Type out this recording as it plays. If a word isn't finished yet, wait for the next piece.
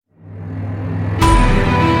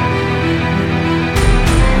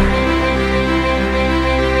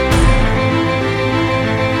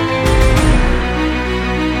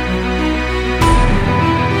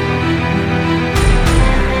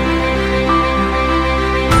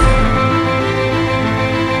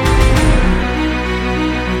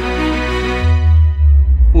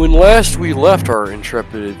last we left our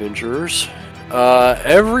intrepid adventurers,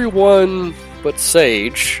 everyone but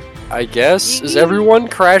Sage, I guess, is everyone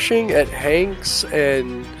crashing at Hank's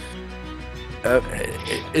and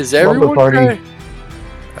is everyone party?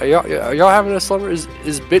 Are y'all having a slumber?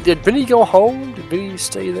 Did Benny go home? Did Benny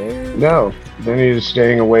stay there? No, Benny is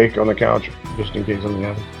staying awake on the couch just in case something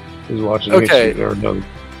happens. He's watching Okay. or no,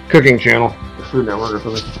 cooking channel, the Food Network or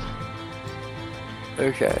something.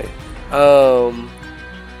 Okay.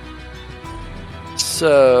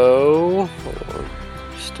 So hold on.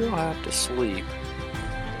 Still have to sleep.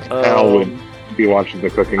 Al would be watching the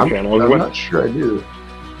cooking channel as I'm well. not sure I do.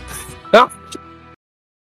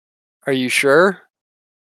 Are you sure?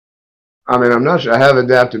 I mean, I'm not sure. I have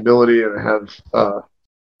adaptability and I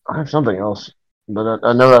have something else, but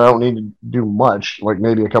I know that I don't need to do much, like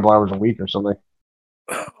maybe a couple hours a week or something.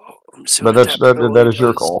 But that is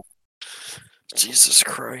your call. Jesus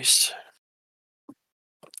Christ.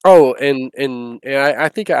 Oh, and I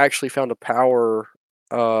think I actually found a power,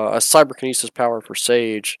 a cyberkinesis power for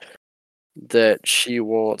Sage that she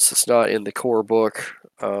wants. It's not in the core book.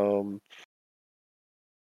 You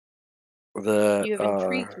have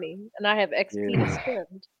intrigued me, and I have XP to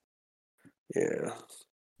spend. Yeah.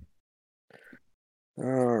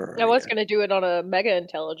 Alright. I was going to do it on a mega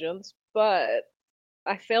intelligence, but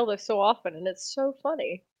I fail this so often, and it's so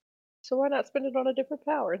funny. So why not spend it on a different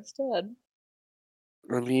power instead?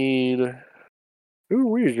 I mean, who are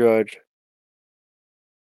we to judge?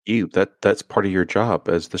 You. That's part of your job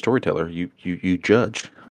as the storyteller. You judge.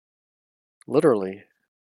 Literally.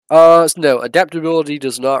 No, adaptability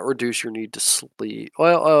does not reduce your need to sleep.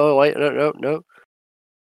 Well, wait, no.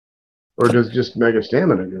 Or does just mega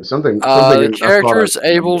stamina do something? The character is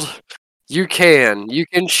able. You can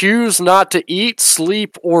choose not to eat,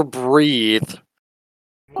 sleep, or breathe.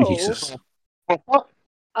 Oh. Jesus.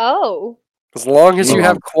 Oh. As long as you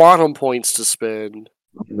have quantum points to spend.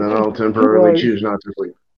 Then I'll temporarily choose not to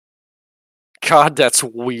sleep. God, that's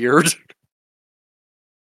weird.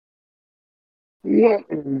 What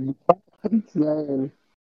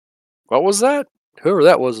What was that? Whoever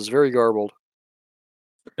that was is very garbled.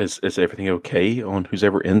 Is everything okay on who's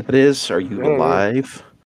ever in that is? Are you alive?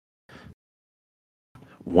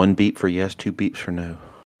 1 beep for yes, 2 beeps for no.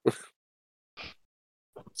 I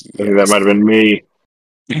think that might have been me.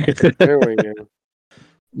 There we go.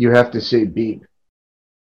 You have to say beep.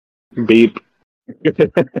 Beep.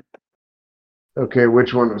 Okay,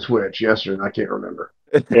 which one was which? Yes or no? I can't remember.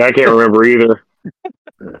 Yeah, I can't remember either.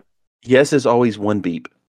 Yes is always 1 beep.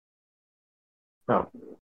 Oh.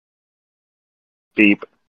 Beep.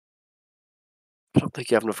 I don't think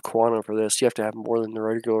you have enough quantum for this. You have to have more than the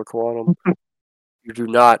regular quantum. You do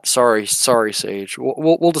not. Sorry, Sage.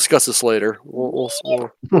 We'll discuss this later. We'll I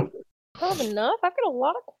don't have enough. I've got a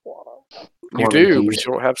lot of quantum. You do, but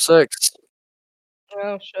you don't have 6.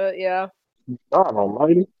 Oh shit! Yeah. God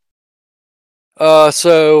almighty.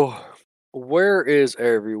 So where is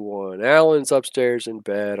everyone? Alan's upstairs in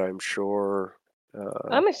bed, I'm sure.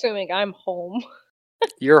 I'm assuming I'm home.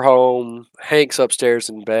 You're home. Hank's upstairs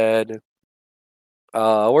in bed.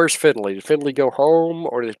 Where's Finley? Did Finley go home,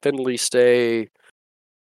 or did Finley stay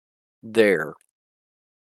there?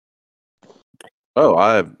 Oh,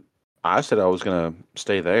 I said I was gonna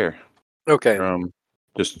stay there. Okay.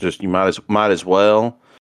 Just you might as well,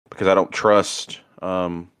 because I don't trust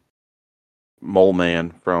Mole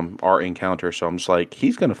Man from our encounter. So I'm just like,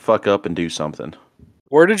 he's gonna fuck up and do something.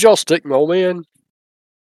 Where did y'all stick Mole Man?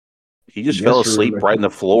 He just fell asleep right in the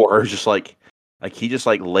floor, just like he just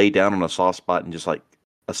like lay down on a soft spot and just like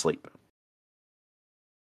asleep.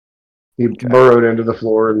 He burrowed into the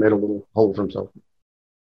floor and made a little hole for himself.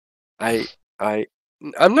 I'm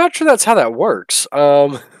not sure that's how that works.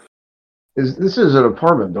 This is an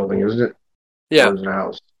apartment building, isn't it? Yeah. Or is it a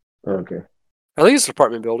house? Okay. I think it's an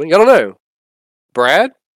apartment building. I don't know.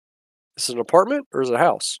 Brad? Is it an apartment or is it a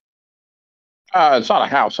house? It's not a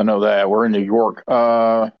house, I know that. We're in New York.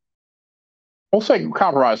 We'll say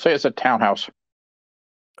compromise. Say it's a townhouse.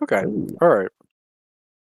 Okay. All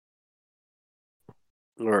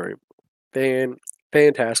right.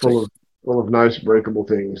 Fantastic. Full of nice breakable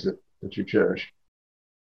things that you cherish.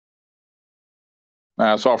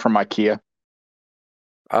 It's all from IKEA.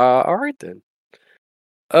 All right then.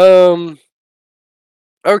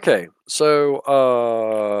 Okay. So,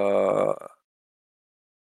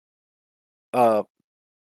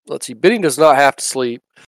 let's see. Benny does not have to sleep.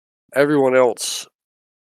 Everyone else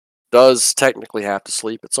does technically have to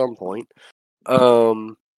sleep at some point.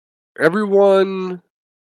 Everyone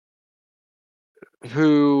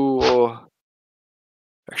who...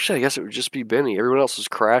 Actually, I guess it would just be Benny. Everyone else is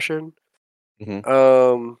crashing.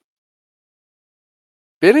 Mm-hmm.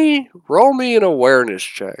 Benny, roll me an awareness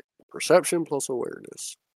check. Perception plus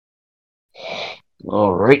awareness.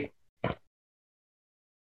 All right.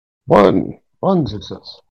 One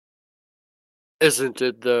success. Isn't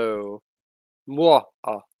it though? Mwah,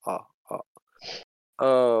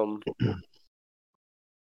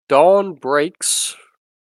 Dawn breaks.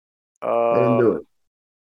 I didn't do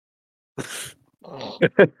it.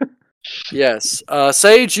 Yes.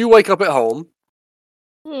 Sage, you wake up at home.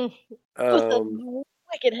 With a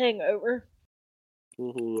wicked hangover.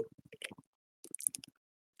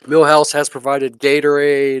 Millhouse has provided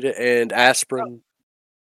Gatorade and aspirin.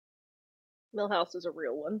 Millhouse is a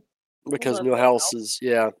real one. Because Love Millhouse is,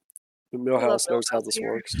 yeah. Millhouse knows how Millhouse this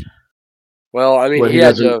here. works. Well, I mean, But he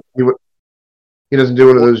had to. He doesn't do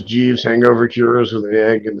one of those Jeeves hangover cures with the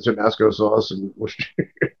egg and the Tabasco sauce and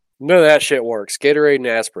None of that shit works. Gatorade and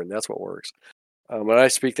aspirin, that's what works. And I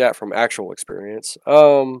speak that from actual experience.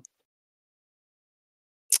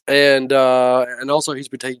 And also he's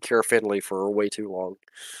been taking care of Finley for way too long.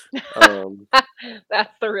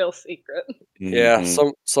 That's the real secret. Yeah,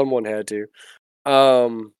 someone had to.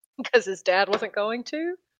 Because his dad wasn't going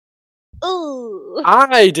to. Ooh.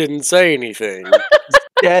 I didn't say anything.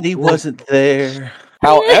 Daddy wasn't there.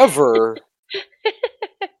 However,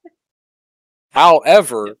 I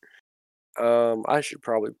should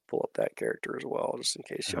probably pull up that character as well, just in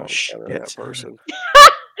case y'all encounter that person.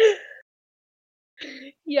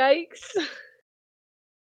 Yikes.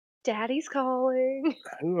 Daddy's calling.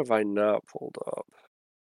 Who have I not pulled up?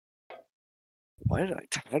 Why did I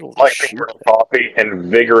title Like this to pour coffee and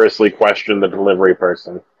vigorously question the delivery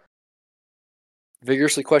person.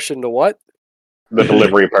 Vigorously question to what? The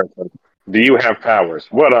delivery person. Do you have powers?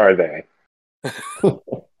 What are they?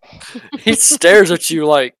 He stares at you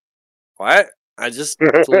like, what? I just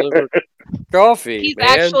delivered coffee. He's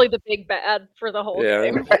man. Actually the big bad for the whole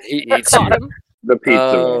game. He eats caught him. The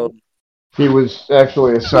pizza man. He was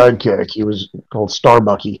actually a sidekick. He was called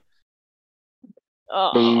Starbucky.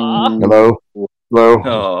 Aww. Hello.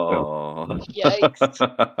 Oh.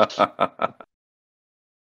 Yikes.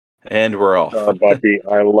 And we're off. Starbucky,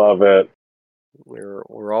 I love it.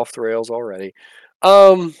 We're off the rails already.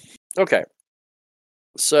 Okay.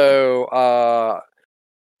 So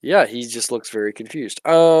yeah, he just looks very confused.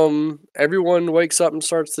 Everyone wakes up and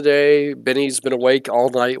starts the day. Benny's been awake all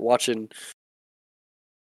night watching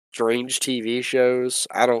strange TV shows.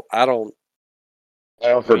 I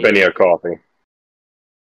offer Benny a coffee.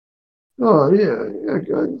 Oh yeah,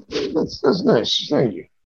 that's nice. Thank you.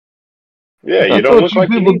 Yeah, you don't look like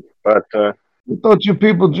you eat, but I thought you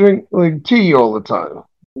people drink like tea all the time.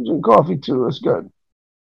 You drink coffee too. That's good.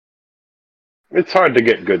 it's hard to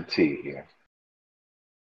get good tea here.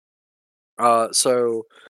 So,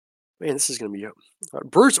 man, this is gonna be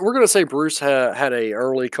Bruce. We're gonna say Bruce had a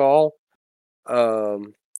early call.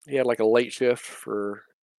 He had like a late shift for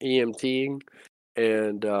EMTing,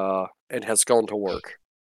 and has gone to work.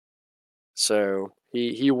 So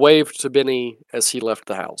he waved to Benny as he left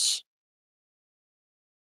the house.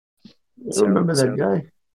 I remember that guy.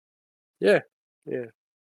 Yeah.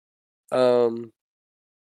 All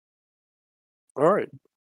right.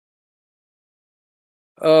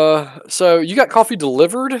 So you got coffee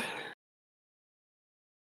delivered?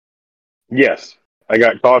 Yes, I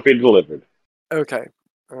got coffee delivered. Okay.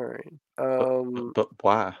 All right. But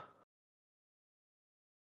why?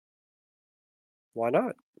 Why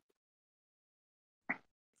not?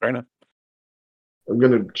 Fair enough. I'm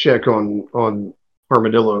gonna check on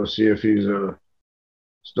Armadillo, see if he's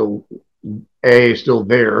still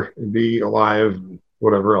there, and B alive, and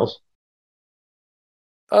whatever else.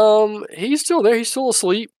 He's still there. He's still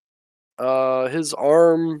asleep. His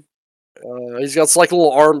arm, he's got like a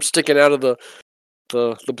little arm sticking out of the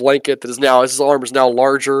blanket that is now, his arm is now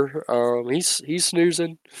larger. He's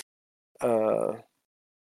snoozing. I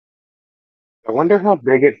wonder how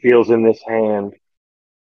big it feels in this hand.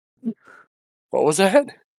 What was that?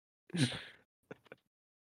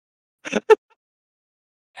 I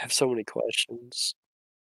have so many questions.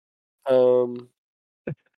 All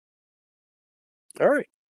right.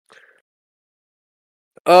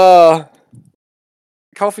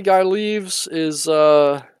 Coffee guy leaves. Is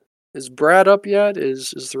Brad up yet?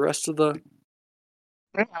 Is the rest of the?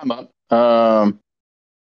 I'm up. In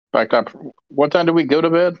fact, what time do we go to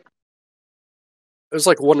bed? It was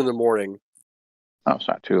like 1 a.m. Oh, it's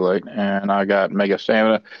not too late, and I got mega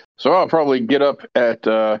stamina, so I'll probably get up at.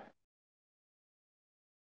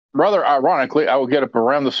 Rather ironically, I will get up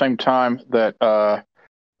around the same time that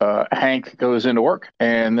Hank goes into work,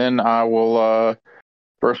 and then I will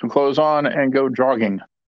throw some clothes on and go jogging,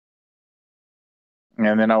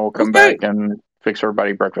 and then I will come back and fix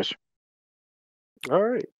everybody breakfast. All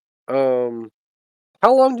right.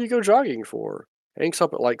 How long do you go jogging for? Hank's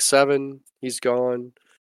up at like 7. He's gone.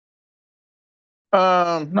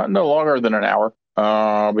 Not no longer than an hour.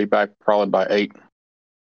 I'll be back probably by 8.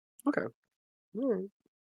 Okay. All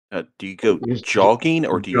right. Do you go He's jogging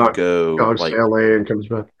or do you go Goes like? to LA and comes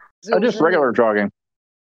back. Just regular jogging.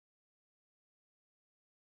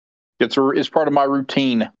 It's part of my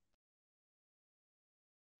routine.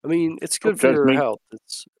 I mean, it's Don't good for judge your me. health.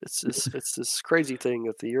 It's this crazy thing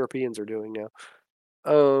that the Europeans are doing now.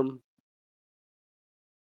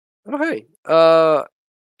 Okay.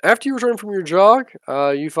 After you return from your jog,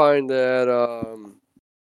 you find that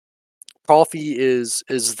coffee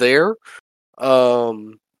is there,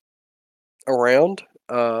 around.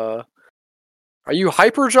 Are you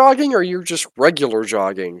hyper jogging or are you just regular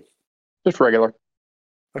jogging? Just regular.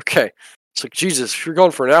 Okay. It's like, Jesus, if you're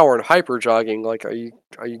going for an hour and hyper jogging, like, are you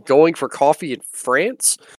going for coffee in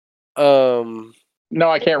France? No,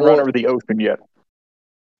 I can't run over the ocean yet.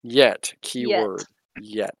 Yet, keyword,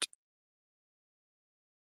 yet.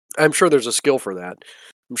 I'm sure there's a skill for that.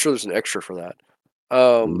 I'm sure there's an extra for that.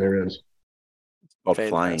 There is. Called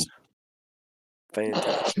flying.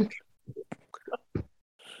 Fantastic.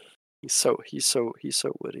 He's so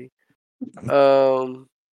witty.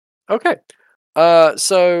 Okay.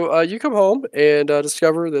 So you come home and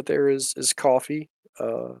discover that there is coffee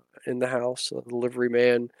in the house. A delivery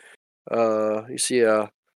man. You see a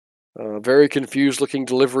very confused looking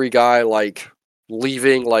delivery guy like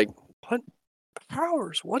leaving. Like, what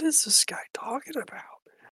powers? What is this guy talking about?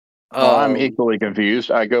 I'm equally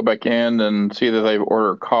confused. I go back in and see that they've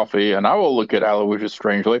ordered coffee, and I will look at Aloysius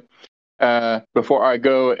strangely before I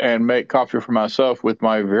go and make coffee for myself with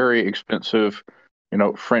my very expensive,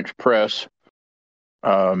 French press,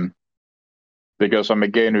 because I'm a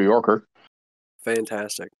gay New Yorker.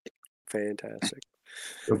 Fantastic. A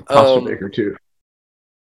pasta maker too.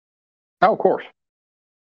 Oh, of course.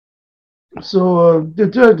 So,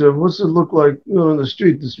 detective, what's it look like on the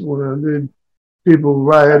street this morning? Did people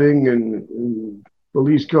rioting and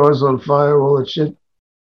police cars on fire, all that shit?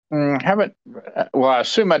 Haven't. Well, I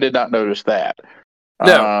assume I did not notice that.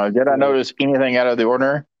 No. Did I notice anything out of the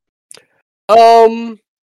ordinary? No,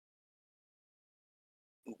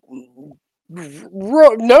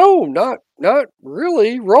 not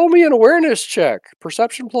really. Roll me an awareness check.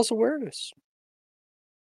 Perception plus awareness.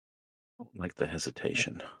 Like the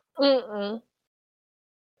hesitation. Mm-mm.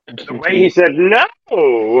 The way he said no.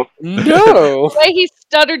 No. The way he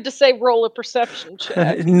stuttered to say roll a perception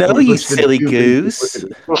check. No, you silly Stupid. goose.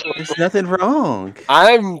 There's nothing wrong.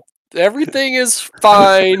 Everything is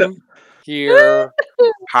fine here.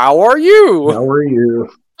 How are you? How are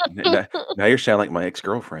you? Now you're sounding like my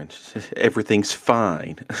ex-girlfriend. Everything's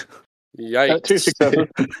fine. Yikes. 2 successes.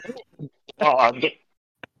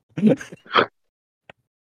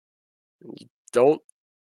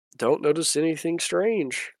 Don't notice anything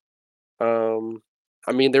strange.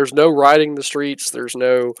 I mean, there's no riding the streets. There's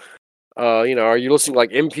no, are you listening to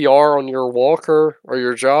like NPR on your walker or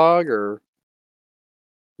your jog, or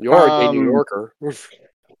you are a gay New Yorker?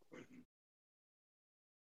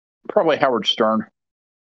 Probably Howard Stern.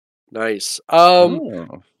 Nice.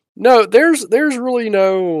 Oh. No, there's really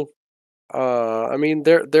no. I mean,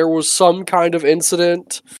 there was some kind of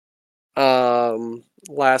incident.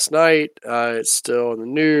 Last night. It's still in the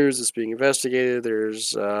news. It's being investigated.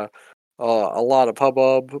 There's a lot of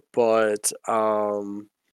hubbub, but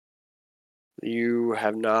you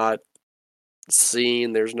have not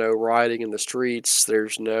seen. There's no rioting in the streets.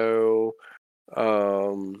 There's no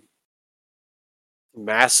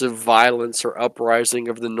massive violence or uprising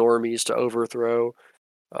of the normies to overthrow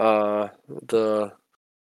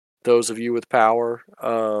those of you with power.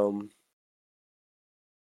 No.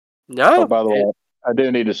 Oh, by the way, I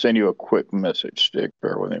do need to send you a quick message, Stick.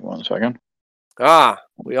 Bear with me 1 second.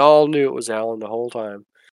 We all knew it was Alan the whole time.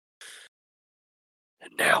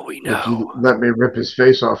 And now we know. If you let me rip his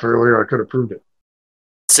face off earlier, I could have proved it.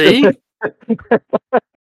 See?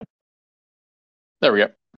 There we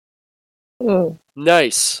go.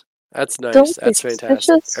 Nice. That's nice. Don't That's be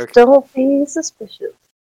fantastic. suspicious. Okay. Don't be suspicious.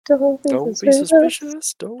 Don't be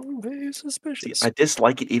suspicious. Don't be suspicious. See, I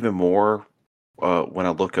dislike it even more when I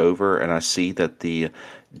look over and I see that the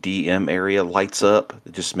DM area lights up.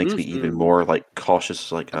 It just makes me even more like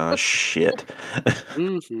cautious. Like, shit.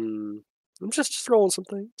 I'm just throwing some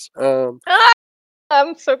things.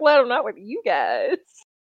 I'm so glad I'm not with you guys.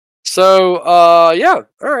 So, yeah.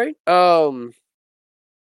 All right.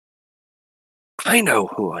 I know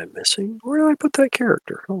who I'm missing. Where do I put that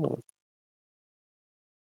character? Hold on.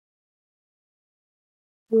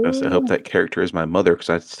 I hope that character is my mother because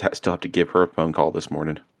I still have to give her a phone call this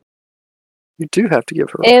morning. You do have to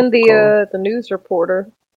give her a And call. the news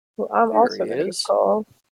reporter, who I'm There also he going to is. call.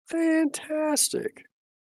 Fantastic.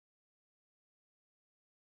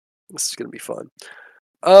 This is going to be fun.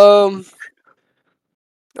 All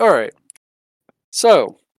right.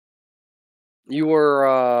 So, you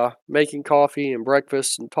were making coffee and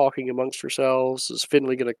breakfast and talking amongst yourselves. Is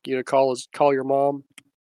Finley going to call your mom?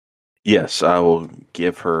 Yes, I will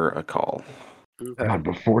give her a call. Okay. God,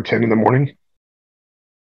 before 10 in the morning?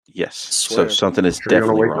 Yes. Swear. So something is Sure you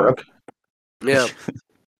wanna definitely wake her wrong. up? Yeah.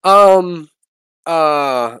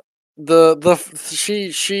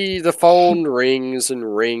 The phone rings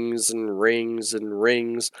and rings and rings and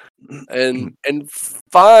rings, and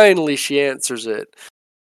finally she answers it.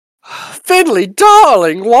 Finley,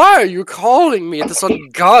 darling, why are you calling me at this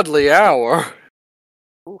ungodly hour?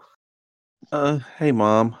 Hey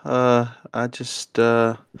mom. I just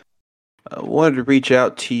wanted to reach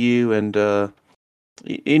out to you and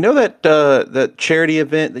you know that charity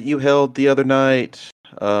event that you held the other night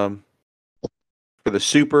um for the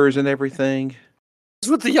supers and everything? It's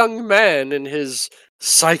with the young man and his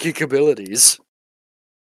psychic abilities.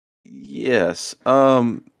 Yes.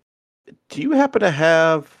 Do you happen to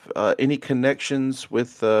have any connections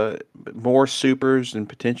with more supers and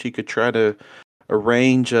potentially could try to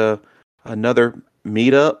arrange another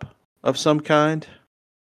meetup of some kind?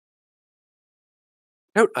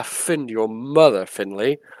 Don't offend your mother,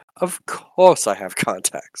 Finley. Of course I have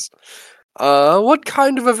contacts. What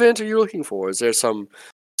kind of event are you looking for? Is there some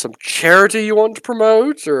charity you want to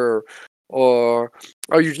promote, or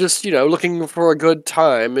are you just looking for a good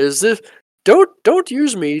time? Is this don't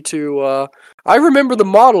use me to I remember the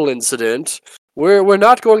model incident. We're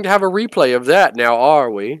not going to have a replay of that now,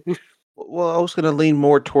 are we? Well, I was going to lean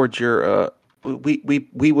more towards your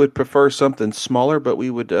we would prefer something smaller, but we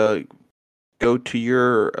would go to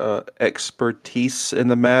your expertise in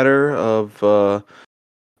the matter of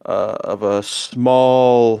a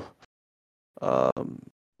small um,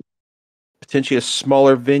 potentially a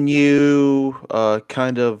smaller venue,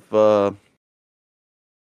 kind of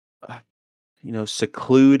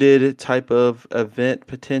secluded type of event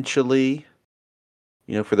potentially.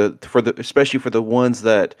 For the especially for the ones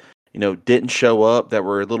that didn't show up that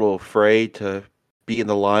were a little afraid to be in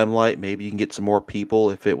the limelight. Maybe you can get some more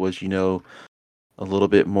people if it was a little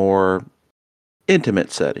bit more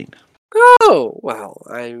intimate setting. Oh, well,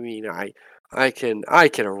 I mean, I can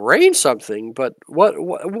arrange something, but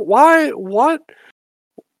why,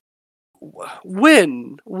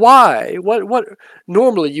 when, why, what?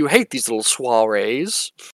 Normally, you hate these little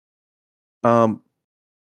soirees. Um,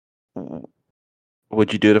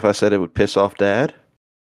 would you do it if I said it would piss off Dad?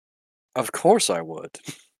 Of course, I would.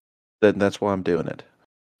 Then that's why I'm doing it.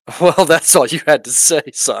 Well, that's all you had to say,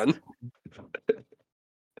 son.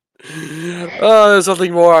 There's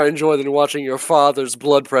nothing more I enjoy than watching your father's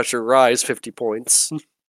blood pressure rise 50 points.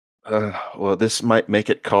 Well, this might make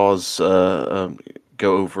it go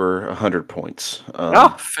over 100 points.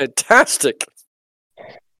 Fantastic!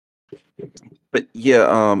 But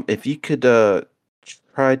yeah, if you could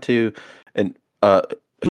try to and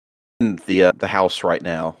in the house right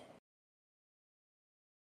now.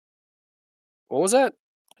 What was that?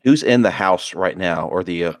 Who's in the house right now or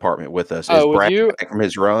the apartment with us? Is Oh, with Brad you? back from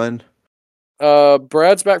his run?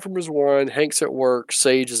 Brad's back from his run. Hank's at work.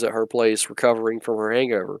 Sage is at her place recovering from her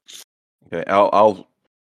hangover. Okay, I'll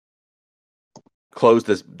close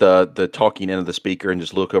the talking end of the speaker and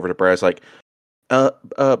just look over to Brad's like,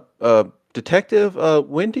 detective,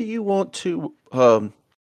 when do you want to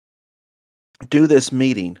do this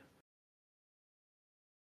meeting?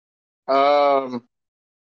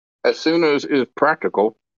 As soon as is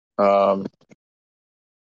practical. I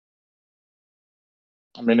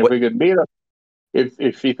mean, if What? we could meet up,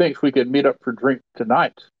 if she thinks we could meet up for drink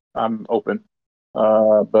tonight, I'm open.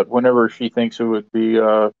 But whenever she thinks it would be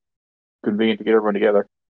convenient to get everyone together.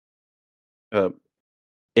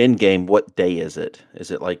 End game, what day is it?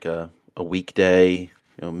 Is it like a weekday,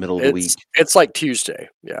 middle of the week? It's like Tuesday.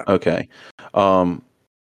 Yeah. Okay.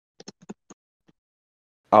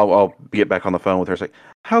 I'll get back on the phone with her. It's like,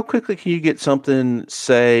 how quickly can you get something,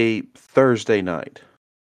 say, Thursday night?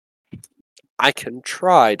 I can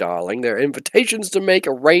try, darling. There are invitations to make,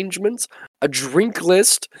 arrangements, a drink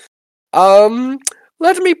list. Let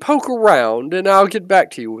me poke around, and I'll get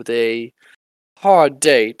back to you with a hard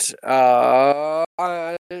date. It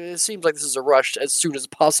seems like this is a rushed as soon as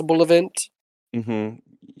possible event. Mm-hmm.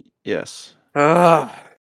 Yes. Ah,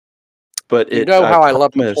 But you know I how I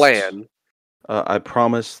love to promise. plan. I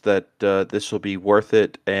promise that this will be worth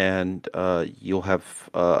it, and you'll have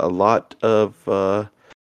a lot of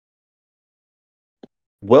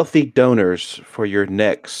wealthy donors for your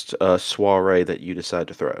next soiree that you decide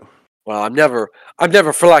to throw. Well, I'm never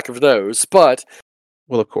for lack of those, but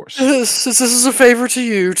Well, of course. since this is a favor to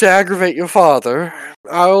you to aggravate your father,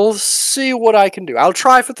 I'll see what I can do. I'll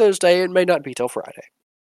try for Thursday. It may not be till Friday.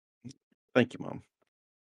 Thank you, Mom.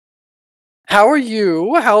 How are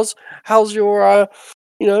you? How's your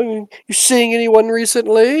you seeing anyone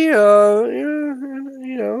recently?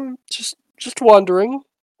 Just wondering.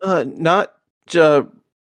 Not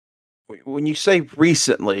when you say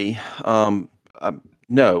recently.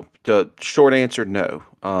 No. The short answer, no.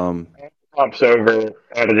 Pops over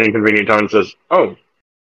at an inconvenient time and says, "Oh,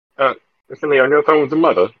 it's Emily on your phone with the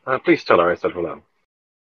mother. Please tell her I said hello."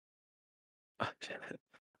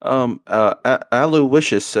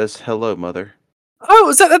 Aloysius says hello, Mother. Oh,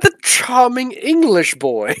 is that the charming English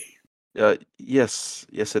boy? Yes,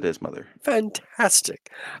 it is, Mother.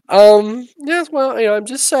 Fantastic. Yes, well, I'm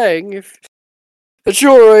just saying, if at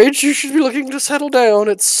your age, you should be looking to settle down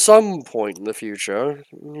at some point in the future.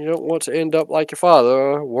 You don't want to end up like your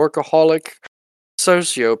father, a workaholic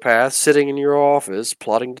sociopath sitting in your office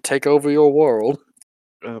plotting to take over your world.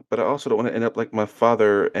 But I also don't want to end up like my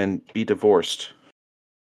father and be divorced.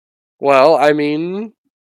 Well, I mean,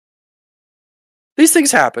 these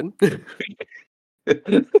things happen.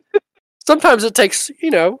 Sometimes it takes,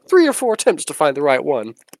 3 or 4 attempts to find the right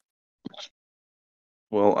one.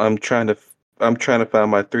 Well, I'm trying to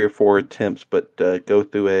find my 3 or 4 attempts, but go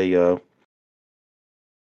through a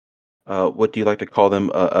what do you like to call them?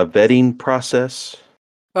 A vetting process.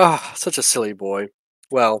 Ah, such a silly boy.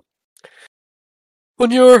 Well,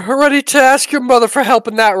 when you're ready to ask your mother for help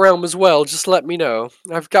in that realm as well, just let me know.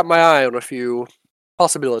 I've got my eye on a few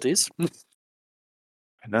possibilities.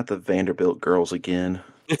 Not the Vanderbilt girls again.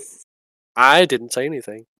 I didn't say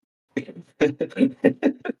anything.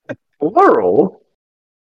 Plural.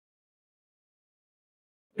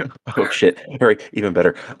 Oh shit! Hurry, even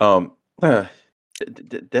better.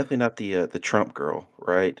 Definitely not the Trump girl,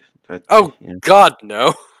 right? Oh, God,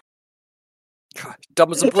 no. God,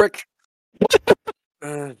 dumb as a brick.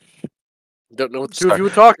 Don't know what the two of you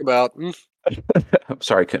would talk about. I'm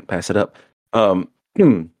sorry, I couldn't pass it up. Well,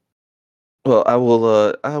 I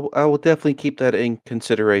will. I will definitely keep that in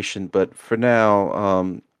consideration. But for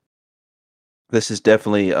now, this is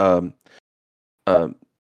definitely um,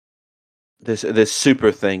 this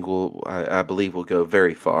super thing will I believe will go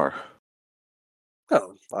very far.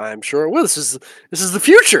 Oh, I'm sure it will. This is the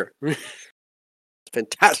future.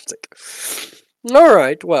 Fantastic. All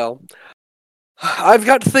right, well, I've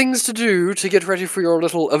got things to do to get ready for your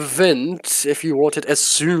little event if you want it as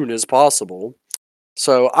soon as possible.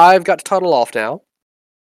 So I've got to toddle off now.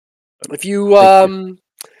 If you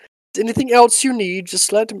anything else you need,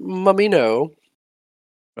 just let Mummy know.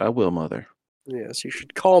 I will, Mother. Yes, you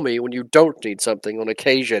should call me when you don't need something on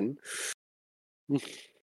occasion.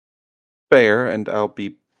 Fair, and I'll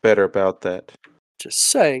be better about that. Just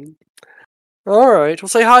saying. All right, well,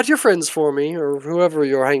 say hi to your friends for me, or whoever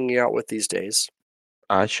you're hanging out with these days.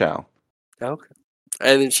 I shall. Okay.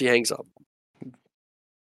 And then she hangs up.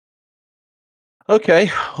 Okay,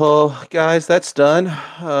 well, guys, that's done.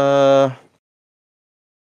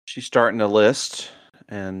 She's starting a list,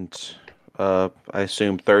 and I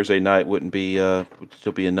assume Thursday night would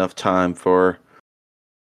still be enough time for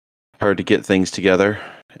her to get things together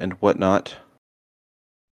and whatnot.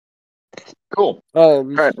 Cool. All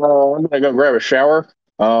right, I'm gonna go grab a shower.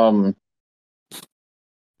 And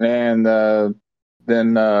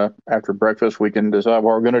then after breakfast, we can decide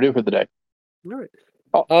what we're going to do for the day. All right.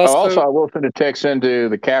 Also, I will send a text into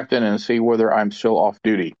the captain and see whether I'm still off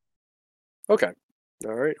duty. Okay.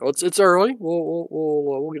 All right. Well, it's early.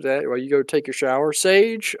 We'll get that. Well, you go take your shower.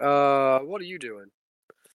 Sage, what are you doing?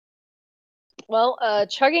 Well,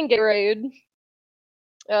 chugging Gatorade,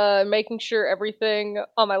 making sure everything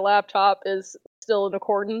on my laptop is still in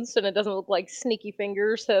accordance and it doesn't look like sneaky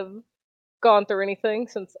fingers have gone through anything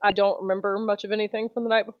since I don't remember much of anything from the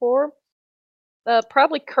night before.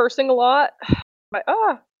 Probably cursing a lot.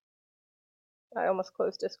 I almost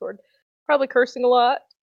closed Discord. Probably cursing a lot.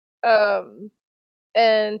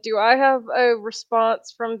 And do I have a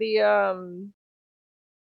response from the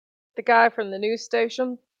guy from the news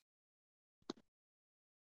station?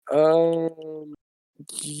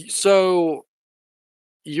 So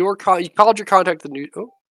you called your contact the news.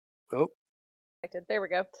 Oh. There we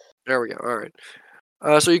go. There we go. All right.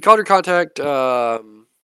 So you called your contact.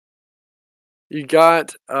 You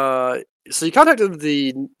got. So you contacted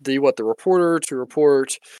the reporter to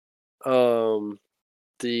report, the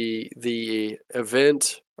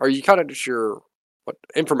event. Or you contacted your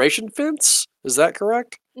information fence? Is that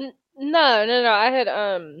correct? No. I had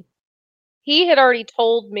he had already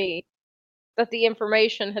told me that the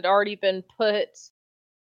information had already been posted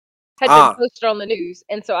on the news,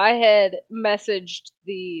 and so I had messaged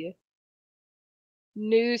the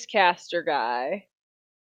newscaster guy,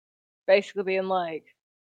 basically being like,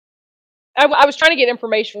 I was trying to get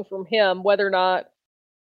information from him, whether or not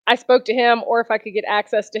I spoke to him or if I could get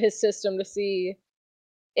access to his system to see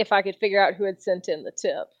if I could figure out who had sent in the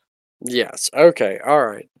tip. Yes. Okay. All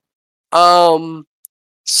right.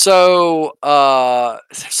 So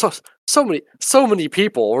so many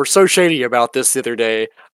people were so shady about this the other day.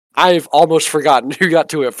 I've almost forgotten who got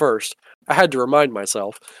to it first. I had to remind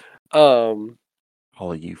myself. All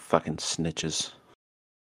of you fucking snitches.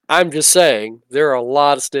 I'm just saying there are a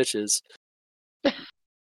lot of snitches.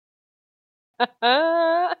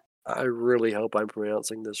 I really hope I'm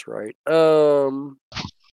pronouncing this right. No,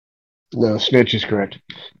 snitch is correct.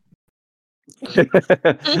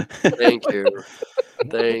 Thank you.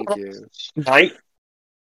 Thank you. Right?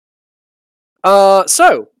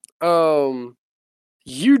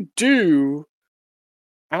 You do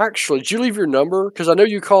actually. Did you leave your number? Because I know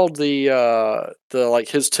you called the like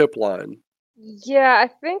his tip line. Yeah, I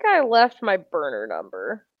think I left my burner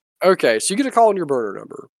number. Okay, so you get a call on your burner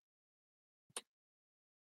number.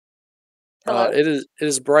 Hello? It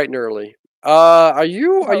is bright and early. Are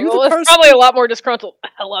you the It's person? probably a lot more disgruntled.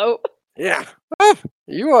 Hello? Yeah.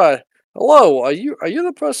 You hello. Are you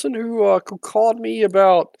the person who called me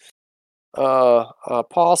about a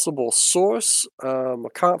possible source, a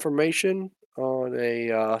confirmation on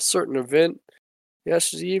a certain event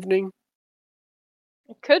yesterday evening?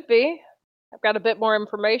 It could be. I've got a bit more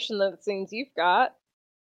information than it seems you've got.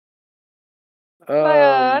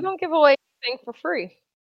 I don't give away anything for free.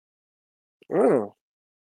 Oh.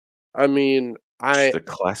 I mean, She's a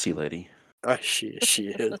classy lady. she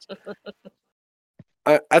is.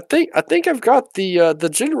 I think I've got the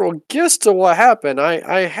general gist of what happened.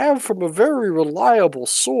 I have from a very reliable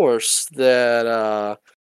source that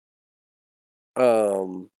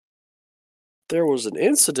there was an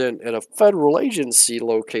incident at a federal agency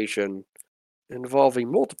location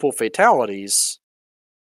involving multiple fatalities.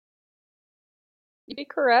 You'd be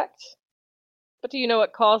correct. But do you know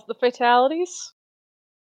what caused the fatalities?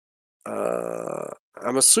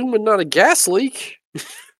 I'm assuming not a gas leak.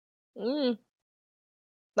 Not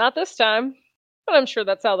this time. But I'm sure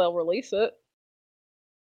that's how they'll release it.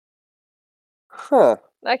 Huh.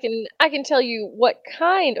 I can tell you what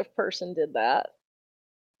kind of person did that.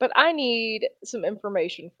 But I need some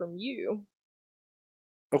information from you.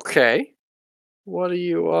 Okay. What are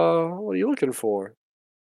you looking for?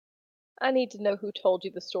 I need to know who told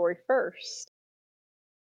you the story first.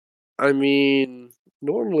 I mean,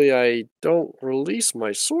 normally I don't release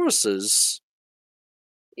my sources.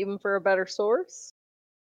 Even for a better source?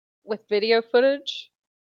 With video footage?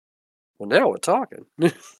 Well, now we're talking.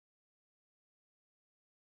 You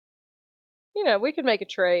know, we could make a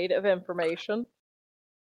trade of information.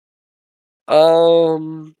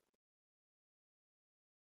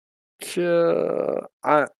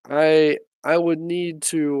 I would need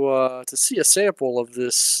to see a sample of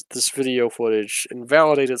this video footage and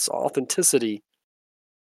validate its authenticity.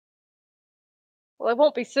 Well, I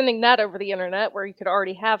won't be sending that over the internet where you could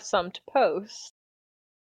already have some to post.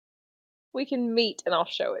 We can meet and I'll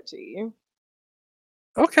show it to you.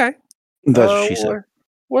 Okay. That's what she said.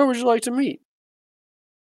 Where would you like to meet?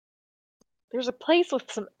 There's a place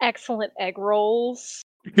with some excellent egg rolls.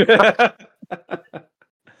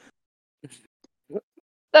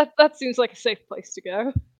 That seems like a safe place to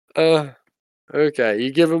go. Okay.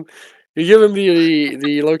 You give him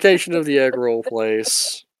the location of the egg roll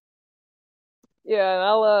place.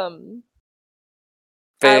 Yeah,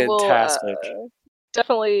 Fantastic. I will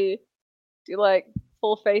definitely do like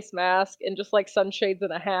full face mask and just like sunshades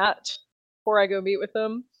and a hat before I go meet with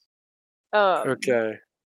him. Okay.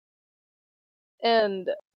 And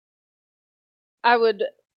I would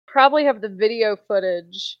probably have the video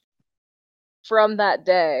footage from that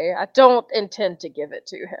day. I don't intend to give it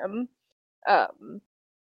to him.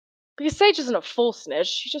 Because Sage isn't a full snitch.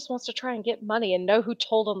 She just wants to try and get money and know who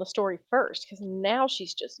told on the story first, because now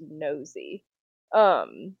she's just nosy.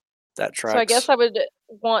 That tracks. So I guess I would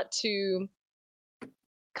want to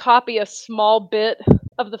copy a small bit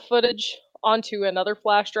of the footage onto another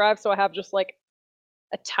flash drive, so I have just like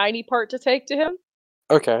a tiny part to take to him.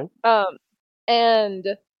 Okay. And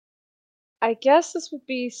I guess this would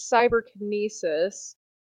be cyberkinesis.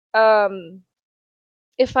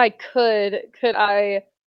 If I could I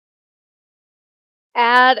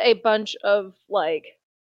add a bunch of like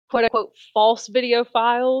quote unquote false video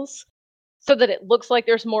files so that it looks like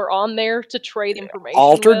there's more on there to trade information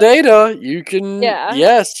Alter with. data. You can. Yeah.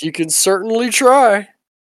 Yes, you can certainly try.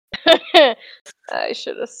 I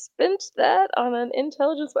should have spent that on an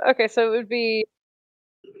intelligence. Okay, so it would be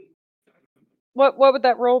what would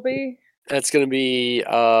that roll be? That's going to be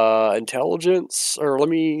intelligence, or let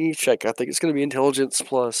me check. I think it's going to be intelligence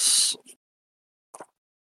plus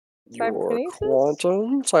your Cyberkinesis?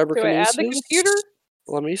 quantum Do I add the cyberkinesis. computer?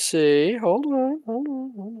 Let me see. Hold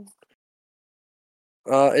on.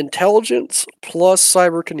 Intelligence plus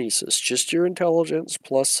cyberkinesis. Just your intelligence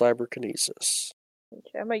plus cyberkinesis.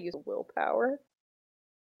 Okay, I might use willpower.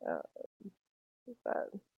 That.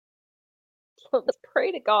 Let's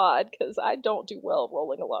pray to God, because I don't do well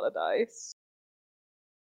rolling a lot of dice.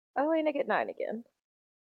 Oh, and I get 9 again.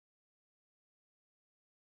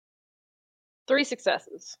 3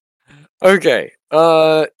 successes. Okay.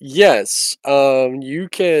 Yes. You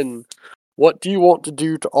can. What do you want to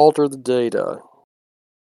do to alter the data?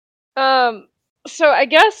 So I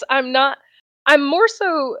guess I'm more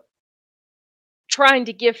so trying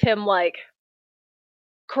to give him, like,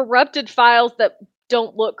 corrupted files that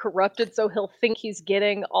don't look corrupted, so he'll think he's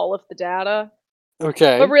getting all of the data.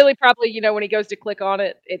 Okay. But really, probably, when he goes to click on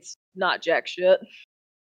it, it's not jack shit.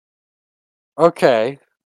 Okay.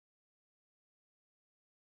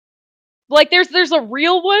 Like, there's a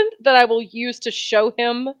real one that I will use to show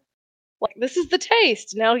him, like, this is the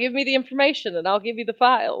taste. Now give me the information, and I'll give you the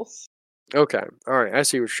files. Okay. All right. I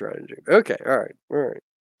see what you're trying to do. Okay. All right.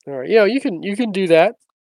 Yeah, you can do that.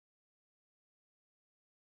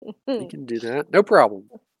 You can do that. No problem.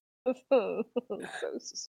 So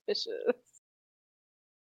suspicious.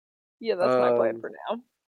 Yeah, that's my plan for now.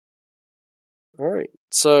 All right.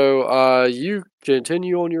 So you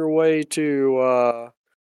continue on your way to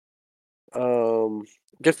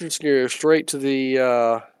get this straight to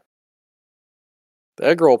the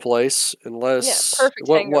egg roll place, unless Yeah, perfect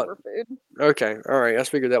hangover food. Okay, all right. I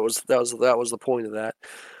figured that was the point of that.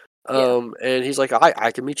 Yeah. And he's like,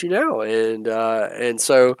 I can meet you now, and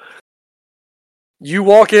so you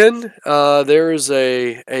walk in. There is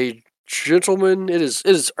a gentleman. It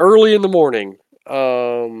is early in the morning.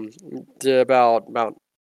 About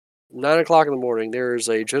 9 o'clock in the morning. There is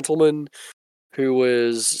a gentleman who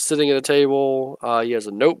is sitting at a table. He has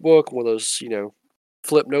a notebook, one of those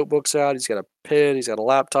flip notebooks out. He's got a pen. He's got a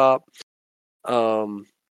laptop.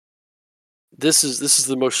 This is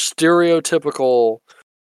the most stereotypical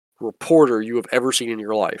reporter you have ever seen in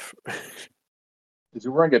your life. Is he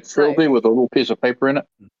wearing a trilby with a little piece of paper in it?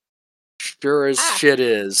 Sure as shit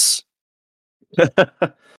is. He's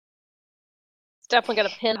definitely got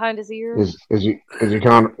a pin behind his ear. Is he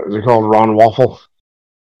called Ron Waffle?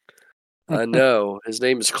 No, his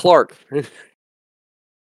name is Clark.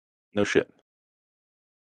 No shit.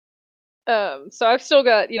 So I've still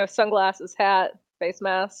got, sunglasses, hat, face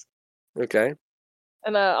mask. Okay.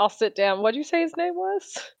 And I'll sit down. What'd you say his name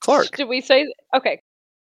was? Clark. Did we say? Okay.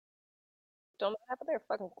 Don't know what happened there.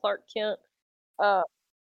 Fucking Clark Kent. I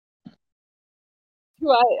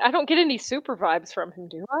don't get any super vibes from him,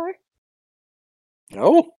 do I?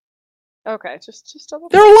 No. Okay, just double.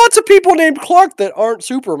 There are lots of people named Clark that aren't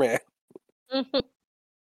Superman.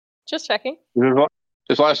 Just checking.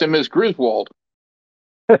 His last name is Griswold.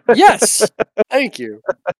 Yes. Thank you.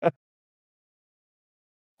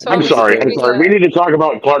 So I'm sorry. We need to talk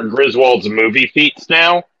about Clark Griswold's movie feats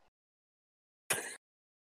now.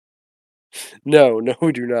 No,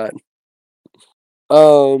 we do not.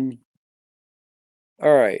 All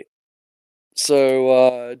right.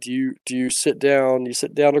 So, do you sit down? You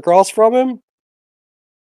sit down across from him?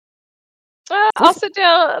 I'll sit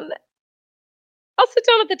down. I'll sit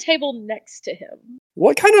down at the table next to him.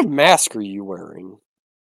 What kind of mask are you wearing?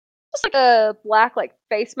 Just like a black,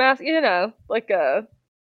 face mask. Like a.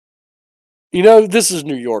 This is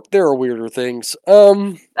New York. There are weirder things.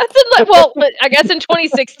 That's well, but I guess in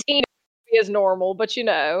 2016 it is normal. But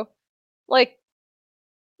like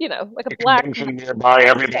a black. Convention nearby,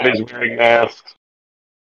 everybody's wearing masks.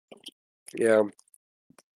 Yeah.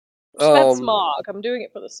 That smog. I'm doing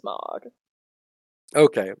it for the smog.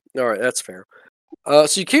 Okay. All right. That's fair.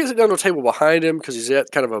 So you can't sit down at a table behind him because he's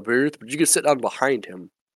at kind of a booth, but you can sit down behind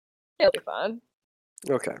him. It'll be fine.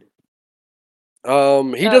 Okay.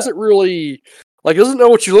 He doesn't really doesn't know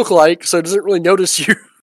what you look like, so doesn't really notice you.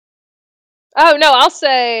 Oh no, I'll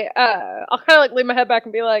say I'll kind of lean my head back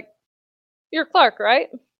and be like, "You're Clark, right?"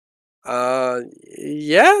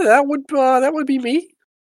 Yeah, that would be me.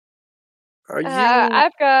 Are you?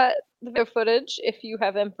 I've got the video footage. If you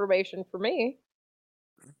have information for me.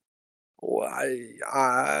 Well,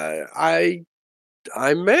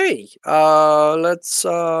 I may. Let's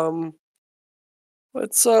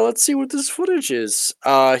let's see what this footage is.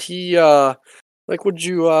 Would you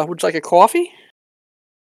like a coffee?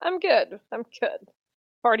 I'm good.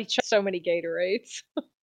 Already chugged so many Gatorades.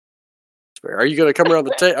 Are you gonna come around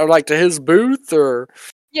the or like to his booth or?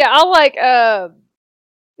 Yeah, I'll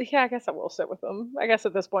yeah, I guess I will sit with him. I guess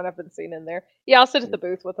at this point I've been seen in there. Yeah, I'll sit at the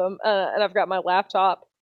booth with him. And I've got my laptop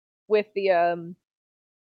with the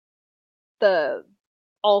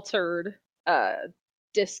altered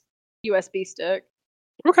disc USB stick.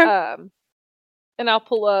 Okay. And I'll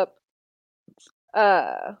pull up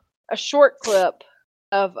a short clip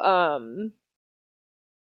of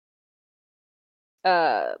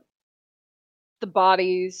the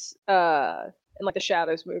bodies and like the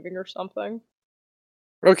shadows moving or something.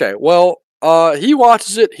 Okay. Well, he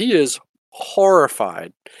watches it. He is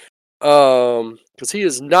horrified. Because he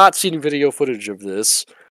has not seen video footage of this.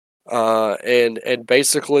 And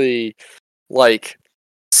basically, like,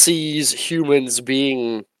 sees humans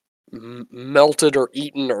being melted or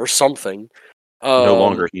eaten or something. No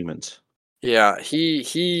longer humans. Yeah,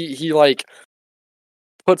 he like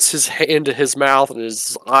puts his hand to his mouth and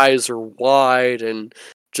his eyes are wide and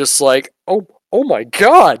just like, oh my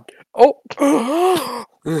god, oh.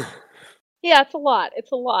 Yeah, it's a lot.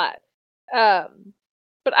 It's a lot.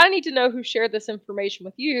 But I need to know who shared this information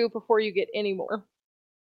with you before you get any more.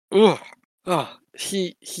 Ugh.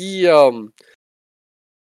 He he's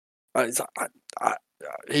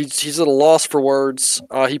at a loss for words.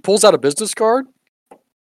 He pulls out a business card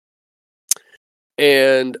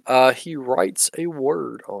and he writes a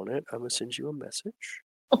word on it. I'm gonna send you a message.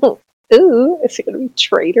 Ooh, is he gonna be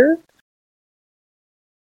traitor?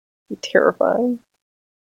 Terrifying.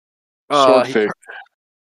 Swordfish.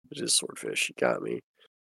 It is swordfish. You got me.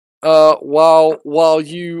 While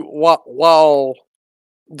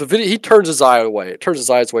the video, he turns his eye away. It turns his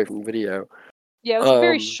eyes away from the video. Yeah, it was a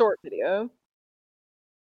very short video.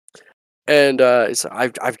 And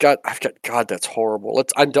I've got God, that's horrible.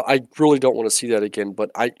 I really don't want to see that again,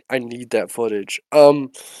 but I need that footage.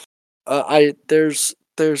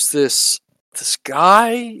 There's this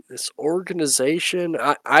guy, this organization.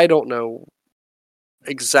 I don't know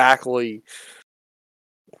exactly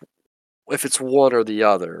if it's one or the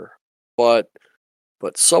other, but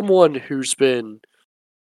someone who's been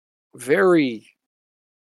very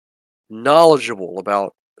knowledgeable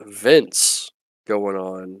about events going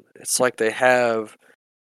on. It's like they have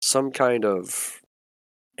some kind of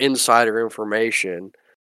insider information.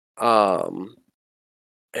 And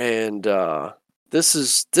this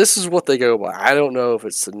is what they go by. I don't know if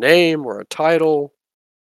it's the name or a title.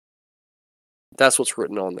 That's what's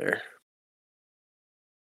written on there.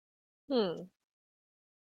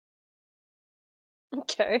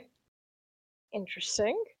 Okay.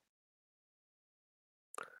 Interesting.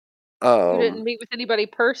 You didn't meet with anybody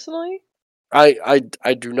personally? I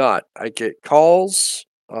do not. I get calls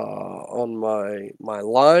on my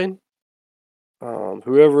line.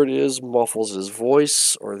 Whoever it is muffles his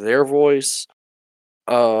voice or their voice.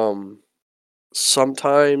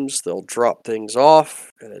 Sometimes they'll drop things off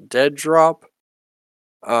in a dead drop.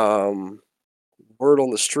 Word on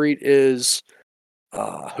the street is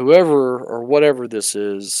whoever or whatever this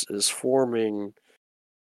is forming,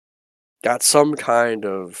 got some kind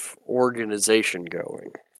of organization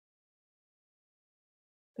going.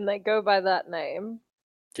 And they go by that name.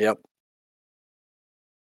 Yep.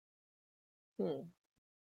 You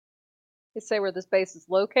say where this base is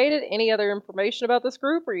located? Any other information about this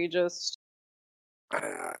group, or you just...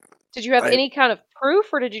 Did you have any kind of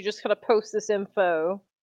proof, or did you just kind of post this info?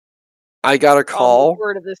 I got a call. On the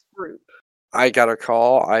word of this group. I got a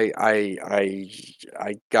call. I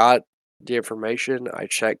got the information. I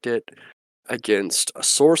checked it against a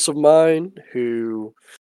source of mine who,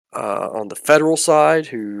 on the federal side,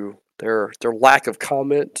 who their lack of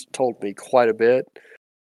comment told me quite a bit.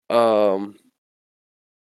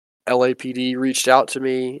 LAPD reached out to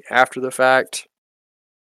me after the fact,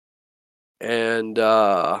 and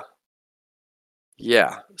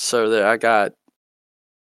yeah, so that I got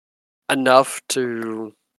enough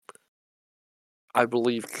to, I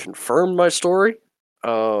believe, confirm my story.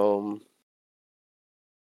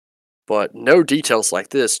 But no details like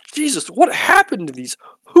this. Jesus, what happened to these?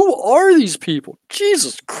 Who are these people?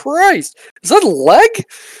 Jesus Christ. Is that a leg?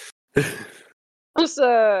 Just,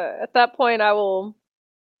 at that point, I will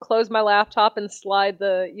close my laptop and slide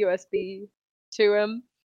the USB to him.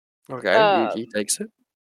 Okay, he takes it.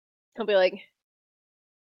 He'll be like,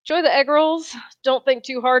 enjoy the egg rolls. Don't think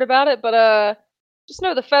too hard about it, but, just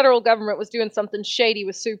know the federal government was doing something shady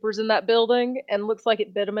with supers in that building, and looks like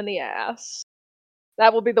it bit them in the ass.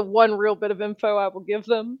 That will be the one real bit of info I will give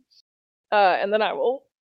them. And then I will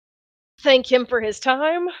thank him for his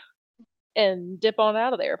time and dip on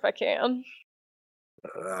out of there if I can.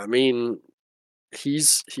 I mean, he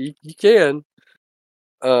can.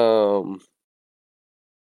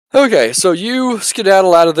 Okay, so you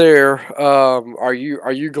skedaddle out of there. Are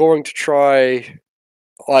you going to try,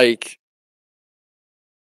 like,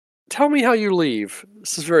 tell me how you leave?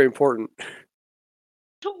 This is very important. I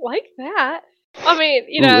don't like that. I mean, Ooh,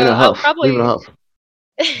 in a I'll huff. probably Leave in a huff.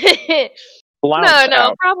 Flounce no,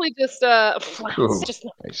 out. probably just flounce, Ooh, just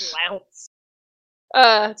not nice. flounce.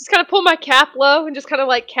 Just kind of pull my cap low and just kind of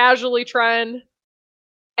like casually try and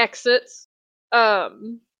exit.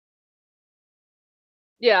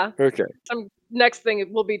 Yeah. Okay. Next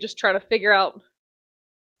thing will be just trying to figure out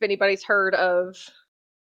if anybody's heard of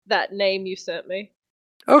that name you sent me.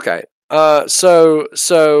 Okay. So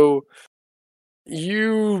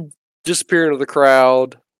you disappear into the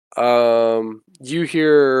crowd. You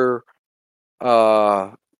hear,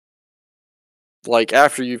 like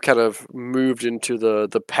after you've kind of moved into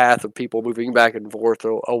the path of people moving back and forth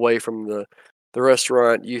away from the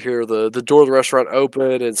restaurant, you hear the door of the restaurant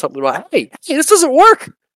open and something about, hey, this doesn't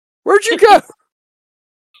work. Where'd you go?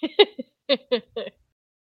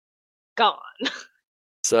 Gone.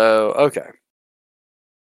 So okay.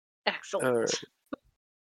 Excellent.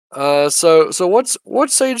 All right. So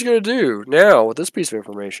what's Sage gonna do now with this piece of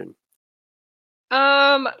information?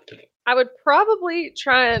 I would probably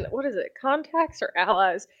try and what is it? Contacts or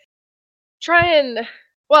allies? Try and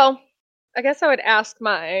I guess I would ask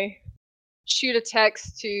my shoot a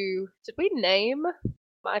text to. Did we name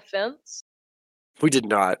my fence? We did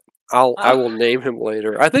not. I will name him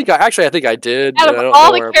later. I think I did, Out and of I don't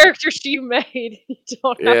all know the where. characters you made, you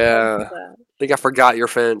don't have Yeah, one for that. I think I forgot your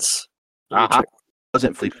fence. Let me check.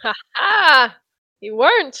 Wasn't Fleet. Ha! You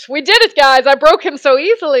weren't. We did it, guys. I broke him so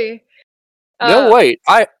easily. No, wait.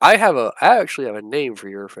 I actually have a name for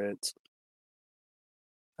your fence.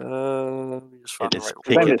 Let me just find It the is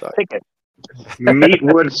right Send word. his ticket.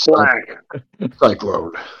 Meatwood Slack.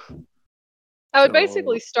 Cyclone. I would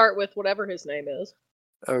basically start with whatever his name is.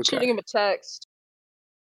 Okay. Shooting him a text.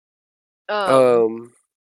 Um.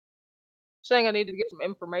 Saying I need to get some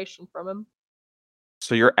information from him.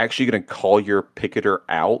 So you're actually going to call your picketer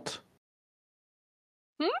out?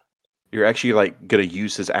 Hmm? You're actually like going to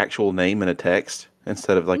use his actual name in a text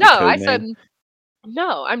instead of like No, a code I name? said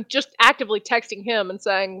no. I'm just actively texting him and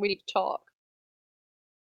saying we need to talk.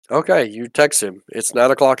 Okay, you text him. It's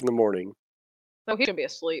 9:00 in the morning. No, he's gonna be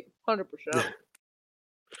asleep. 100%.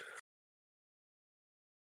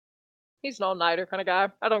 He's an all-nighter kind of guy.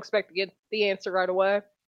 I don't expect to get the answer right away.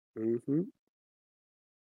 Mm-hmm.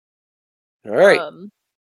 All right.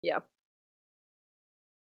 Yeah.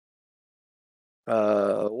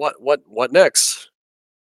 What next?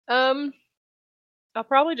 I'll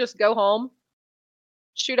probably just go home,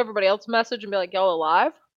 shoot everybody else a message, and be like, "Y'all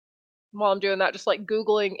alive?" While I'm doing that, just like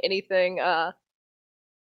Googling anything,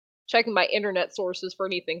 checking my internet sources for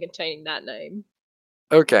anything containing that name.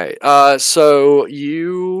 Okay. So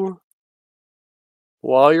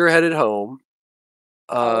while you're headed home,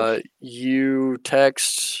 you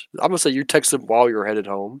text. I'm gonna say you text them while you're headed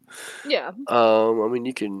home. Yeah. I mean,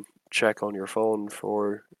 you can check on your phone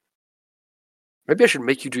for. Maybe I should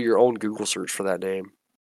make you do your own Google search for that name.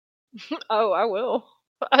 Oh, I will.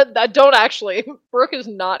 I don't actually. Brooke is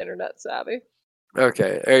not internet savvy.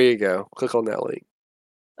 Okay, there you go. Click on that link.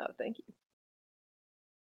 Oh, thank you.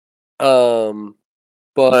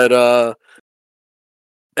 But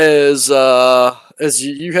as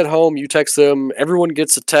you head home, you text them. Everyone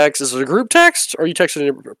gets a text. Is it a group text, or are you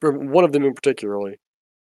texting one of them in particularly?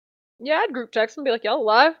 Yeah, I'd group text and be like, "Y'all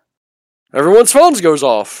alive?" Everyone's phones goes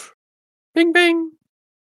off. Bing bing.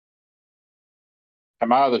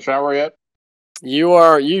 Am I out of the shower yet?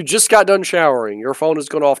 You just got done showering. Your phone has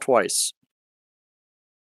gone off twice.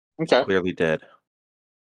 Okay. Clearly dead.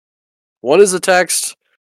 One is a text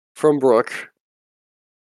from Brooke.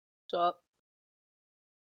 What's up?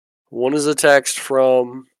 One is a text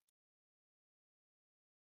from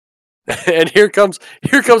and here comes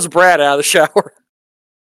Brad out of the shower.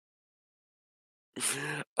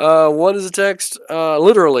 One is a text.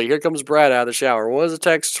 Literally, here comes Brad out of the shower. One is a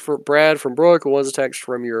text for Brad from Brooke. One is a text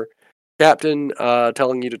from your captain,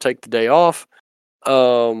 telling you to take the day off.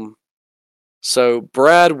 So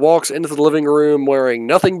Brad walks into the living room wearing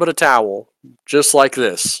nothing but a towel, just like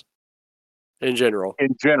this. In general.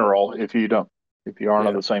 In general, if you aren't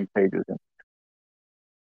on the same page as him.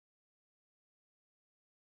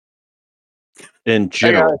 In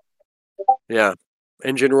general. Yeah.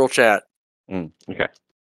 In general chat. Okay.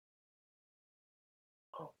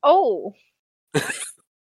 Oh.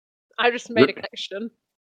 I just made a connection.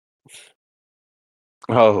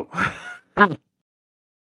 Oh.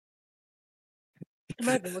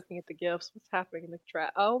 Imagine looking at the gifts. What's happening in the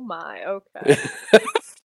chat? Oh my. Okay.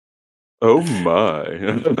 Oh my.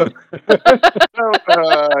 So,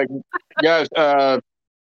 guys,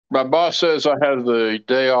 my boss says I have the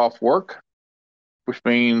day off work, which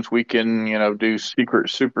means we can, do secret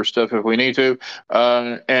super stuff if we need to.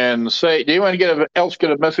 And say, do anyone else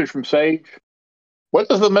get a message from Sage? What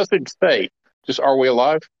does the message say? Just, are we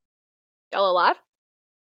alive? Y'all alive?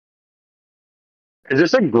 Is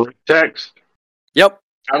this a group text? Yep.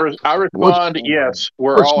 I respond, yes,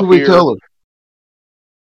 we're What all should we here. tell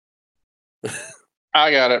her?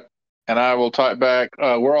 I got it. And I will type back,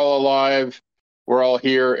 we're all alive. We're all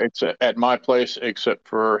here except at my place, except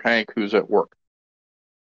for Hank, who's at work.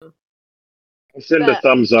 I send a Bet.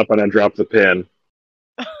 thumbs up and I drop the pin.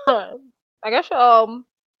 I guess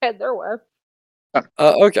head their way.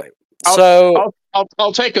 Okay. I'll- So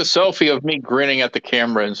I'll take a selfie of me grinning at the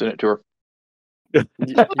camera and send it to her. you're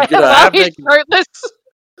gonna While have he's to, shirtless.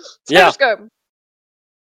 Yeah. Scope.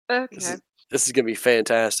 Okay. this is gonna be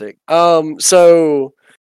fantastic. So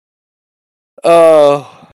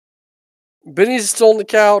Benny's still on the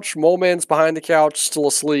couch. Mole Man's behind the couch, still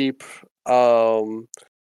asleep. Al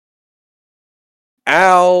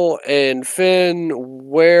and Finn,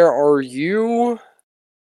 where are you?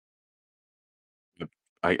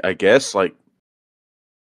 I guess like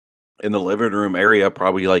in the living room area,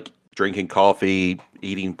 probably like drinking coffee,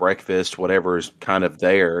 eating breakfast, whatever is kind of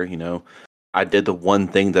there. I did the one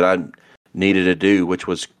thing that I needed to do, which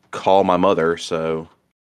was call my mother. So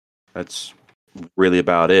that's really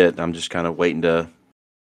about it. I'm just kind of waiting to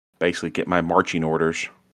basically get my marching orders.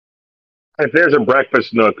 If there's a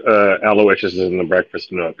breakfast nook, Aloysius is in the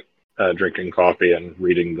breakfast nook, drinking coffee and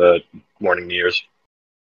reading the morning news.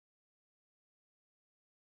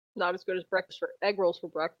 Not as good as egg rolls for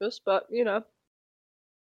breakfast, but Okay.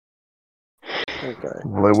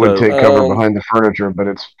 Well, it would So, take cover behind the furniture, but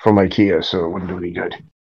it's from IKEA, so it wouldn't do any good.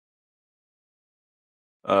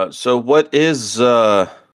 So what is the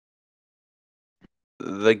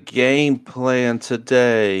game plan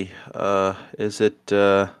today? Is it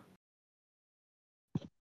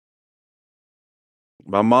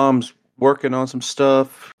my mom's working on some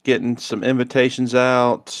stuff, getting some invitations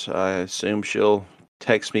out. I assume she'll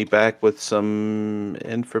text me back with some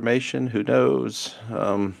information. Who knows?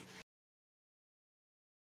 Well,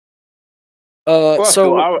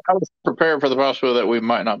 So I was prepared for the possibility that we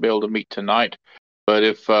might not be able to meet tonight, but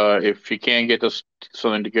if you can get us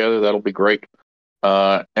something together, that'll be great.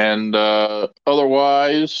 And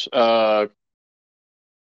otherwise, but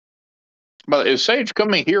is Sage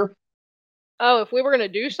coming here? oh, if we were gonna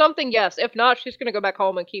do something, yes. If not, she's gonna go back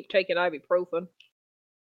home and keep taking ibuprofen.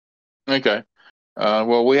 Okay.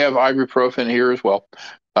 Well, we have ibuprofen here as well.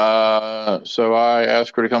 So I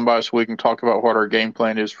asked her to come by so we can talk about what our game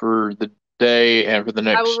plan is for the day and for the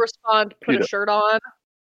next. I will respond. Put a shirt on.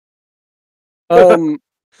 all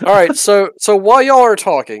right, so while y'all are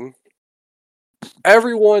talking,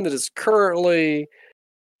 everyone that is currently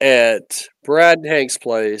at Brad and Hank's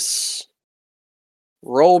place,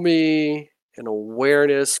 roll me an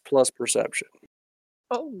awareness plus perception.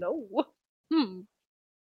 Oh no.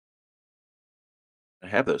 I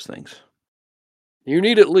have those things. You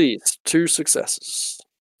need at least 2 successes.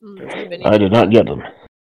 I did not get them.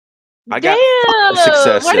 I got Damn! 5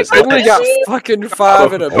 successes. Way to go, Finley got Benny! fucking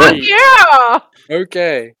 5 and a Fuck B. yeah!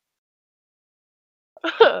 Okay.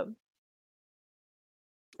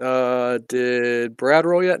 Did Brad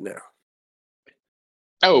roll yet? No.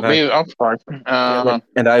 Oh, me, I'm sorry.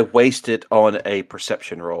 And I wasted on a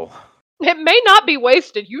perception roll. It may not be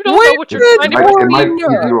wasted. You don't know what you're trying to It might do.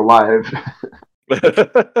 keep you alive.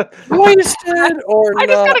 Wasted or I just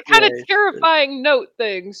not got a kind of wasted? terrifying note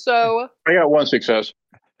thing, so I got 1 success.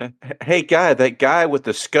 Hey, that guy with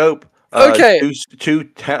the scope. Okay. Two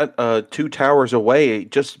towers away,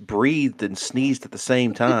 just breathed and sneezed at the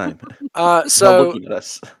same time. Not So looking at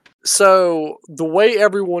us. So the way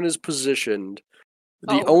everyone is positioned,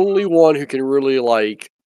 the Oh. only one who can really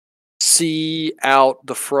see out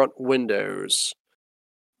the front windows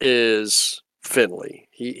is Finley.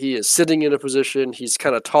 He is sitting in a position. He's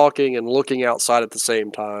kind of talking and looking outside at the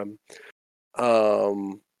same time.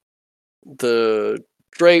 The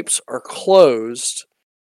drapes are closed,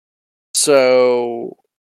 so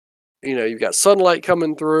you've got sunlight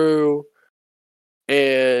coming through,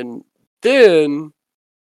 and then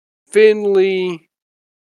Finley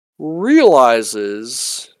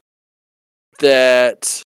realizes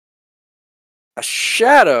that a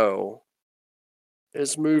shadow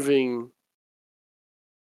is moving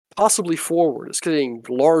possibly forward. It's getting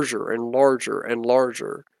larger and larger and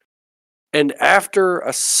larger. And after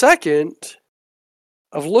a second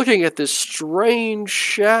of looking at this strange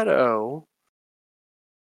shadow,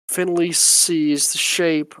 Finley sees the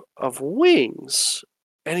shape of wings.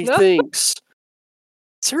 And he thinks,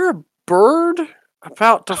 is there a bird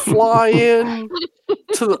about to fly in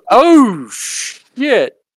to the... Oh,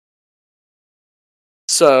 shit.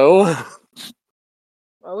 So...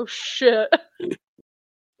 Oh shit.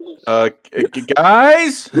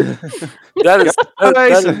 Guys? That is...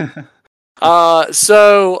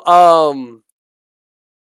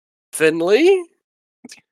 Finley,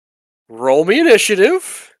 roll me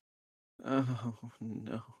initiative. Oh,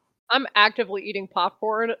 no. I'm actively eating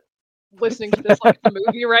popcorn, listening to this like it's a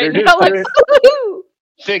movie right You're now. just Like, doing-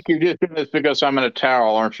 Dick, you're just doing this because I'm in a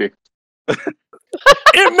towel, aren't you?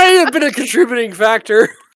 It may have been a contributing factor.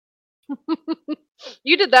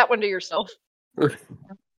 you did that one to yourself. Hey,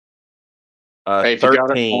 if you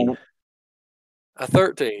got it, 13. A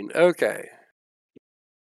 13. Okay.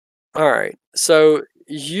 All right. So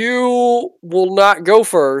you will not go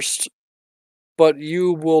first, but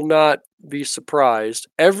you will not be surprised.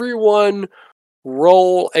 Everyone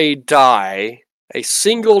roll a die, a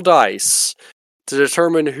single dice, to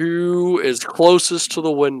determine who is closest to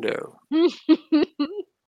the window.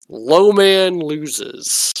 Low man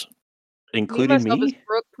loses. Including myself, as me?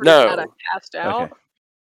 Brooke pretty No. bad at cast out. Okay.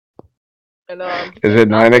 And, Is it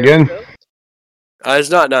not 9 very again? good. It's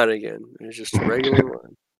not 9 again. It's just a regular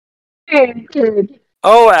one.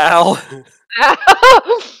 Oh, Al.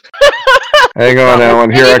 Hang on,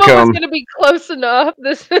 Alan. Here I Anyone was come. going to be close enough.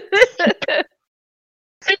 This.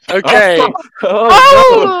 Okay.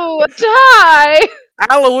 Oh, a tie!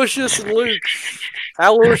 Aloysius and Luke.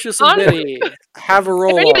 Aloysius and Benny have a If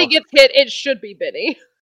roll anybody off. gets hit, it should be Benny.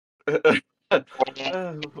 What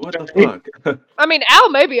the fuck? I mean, Al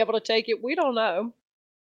may be able to take it. We don't know.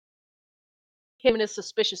 Him and his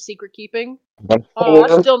suspicious secret keeping. Oh,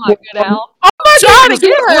 that's still not good, Al. Oh my god, Jesus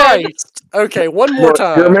again! Christ. Okay, one more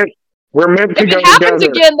time. We're meant to If go it happens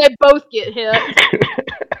together. again, they both get hit.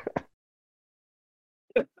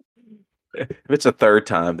 If it's a third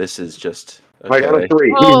time, this is just okay. I got a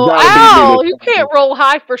 3. Oh, He's gotta Al, beat me you this can't roll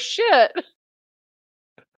high for shit. time.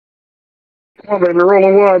 Come on, baby, roll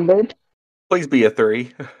a 1, babe. Please be a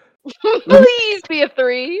 3. Please be a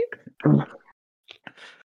 3.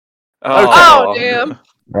 Oh, damn.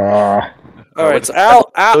 All right, so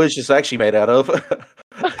Al is just actually made out of.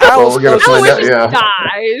 Al's we're gonna closest, find out, Just yeah.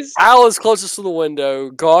 dies. Al is closest to the window,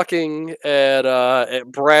 gawking at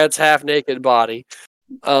Brad's half-naked body.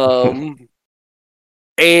 And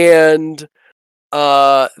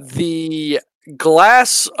the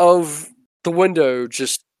glass of the window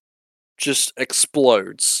just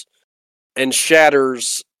explodes and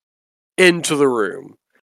shatters into the room.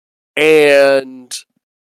 And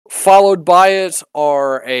followed by it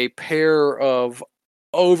are a pair of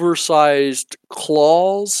oversized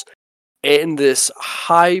claws and this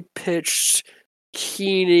high-pitched,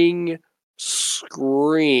 keening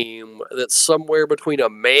scream that's somewhere between a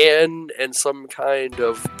man and some kind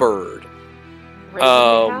of bird.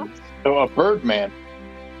 Raven, So a Birdman.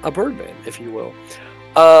 A birdman, if you will.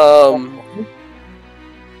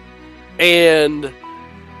 And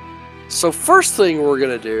so first thing we're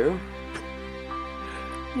gonna do,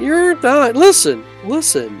 you're not, listen,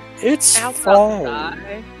 it's Al's about to fine.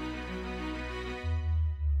 die.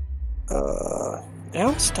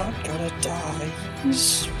 Al's not gonna die.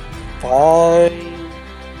 He's fine.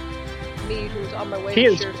 Me, who's on my way He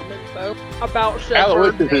to is- share some info about said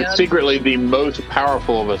Aloysius Birdman. is secretly the most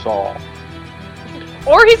powerful of us all.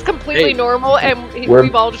 Or he's completely Hey. normal and We're-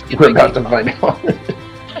 we've all just get We're like, about to find out.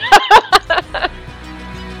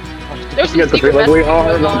 There's some Get the secret feeling we messaging are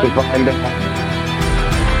going about to on. find out.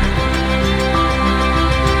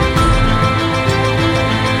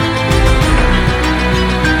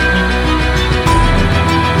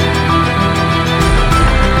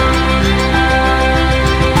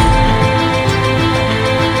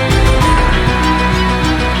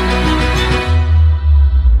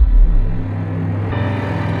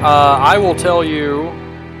 I will tell you,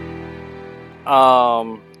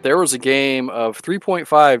 there was a game of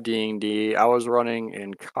 3.5 D&D I was running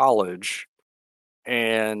in college,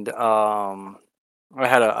 and I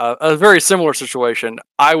had a very similar situation.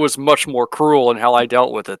 I was much more cruel in how I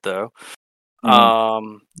dealt with it, though.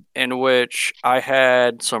 In which I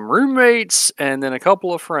had some roommates and then a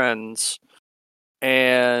couple of friends,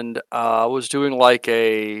 and I was doing like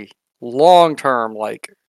a long-term, like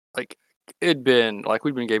it'd been like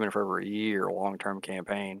we'd been gaming for over a year, long-term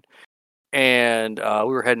campaign, and we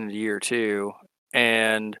were heading into year 2,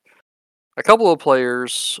 and a couple of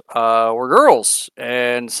players were girls,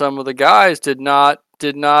 and some of the guys did not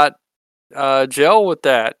gel with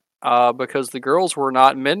that because the girls were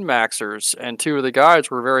not min-maxers, and two of the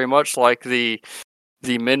guys were very much like the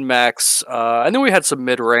min-max. And then we had some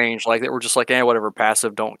mid-range, like that were just like, whatever,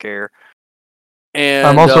 passive, don't care. And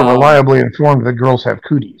I'm also reliably informed that girls have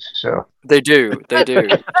cooties, so they do.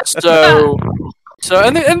 So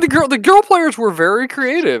and the girl players were very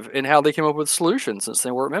creative in how they came up with solutions since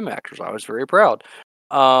they weren't min-maxers. I was very proud.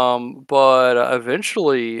 But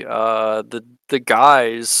eventually, the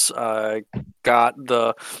guys got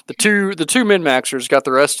the two min-maxers got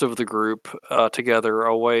the rest of the group together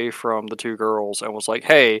away from the two girls and was like,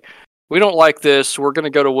 hey, we don't like this. We're gonna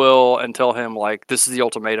go to Will and tell him like this is the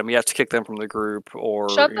ultimatum. He has to kick them from the group, or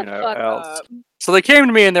Shut the fuck else. up. So they came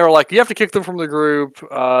to me and they were like, you have to kick them from the group.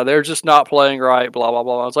 They're just not playing right. Blah blah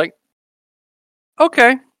blah. I was like,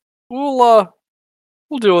 okay, we'll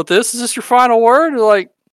deal with this. Is this your final word? They're like,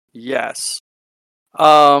 yes. So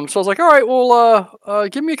I was like, all right, well,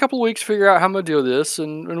 give me a couple of weeks to figure out how I'm gonna deal with this,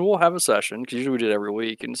 and we'll have a session because usually we did every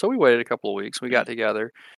week. And so we waited a couple of weeks. We got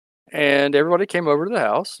together, and everybody came over to the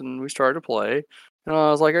house, and we started to play. And I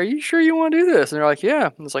was like, "Are you sure you want to do this?" And they're like, "Yeah."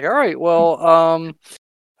 And it's like, "All right, well,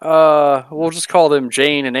 we'll just call them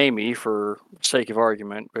Jane and Amy for sake of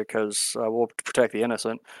argument because we'll protect the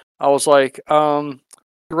innocent." I was like,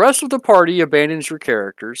 the rest of the party abandons your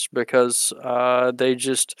characters because they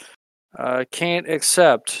just can't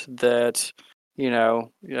accept that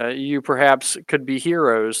you perhaps could be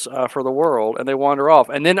heroes for the world, and they wander off.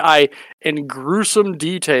 And then I, in gruesome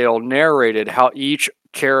detail, narrated how each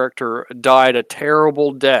character died a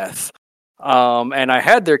terrible death. And I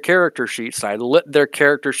had their character sheets, and I lit their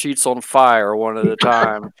character sheets on fire one at a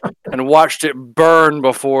time and watched it burn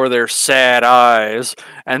before their sad eyes,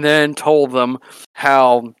 and then told them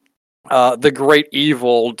how the great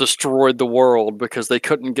evil destroyed the world because they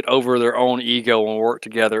couldn't get over their own ego and work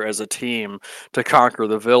together as a team to conquer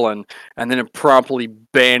the villain, and then it promptly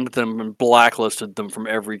banned them and blacklisted them from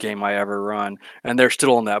every game I ever run, and they're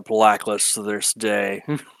still on that blacklist to this day.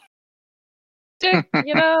 Dude,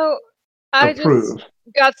 I just approve.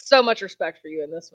 got so much respect for you in this